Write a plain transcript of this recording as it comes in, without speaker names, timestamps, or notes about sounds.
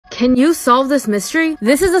Can you solve this mystery?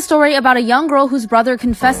 This is a story about a young girl whose brother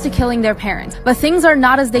confessed to killing their parents, but things are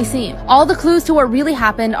not as they seem. All the clues to what really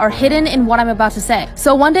happened are hidden in what I'm about to say.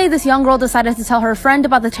 So one day this young girl decided to tell her friend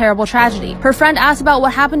about the terrible tragedy. Her friend asked about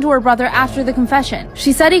what happened to her brother after the confession.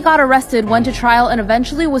 She said he got arrested, went to trial, and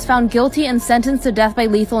eventually was found guilty and sentenced to death by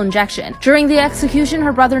lethal injection. During the execution,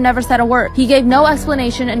 her brother never said a word. He gave no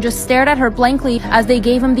explanation and just stared at her blankly as they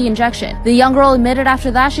gave him the injection. The young girl admitted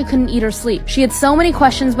after that she couldn't eat or sleep. She had so many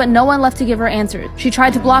questions, but no one left to give her answers. She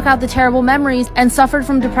tried to block out the terrible memories and suffered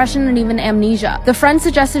from depression and even amnesia. The friend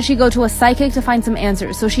suggested she go to a psychic to find some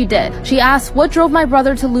answers, so she did. She asked, "What drove my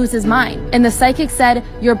brother to lose his mind?" And the psychic said,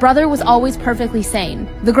 "Your brother was always perfectly sane."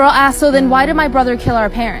 The girl asked, "So then why did my brother kill our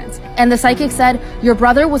parents?" And the psychic said, "Your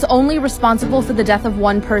brother was only responsible for the death of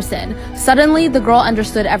one person." Suddenly, the girl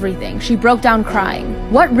understood everything. She broke down crying.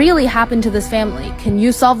 What really happened to this family? Can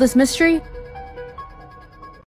you solve this mystery?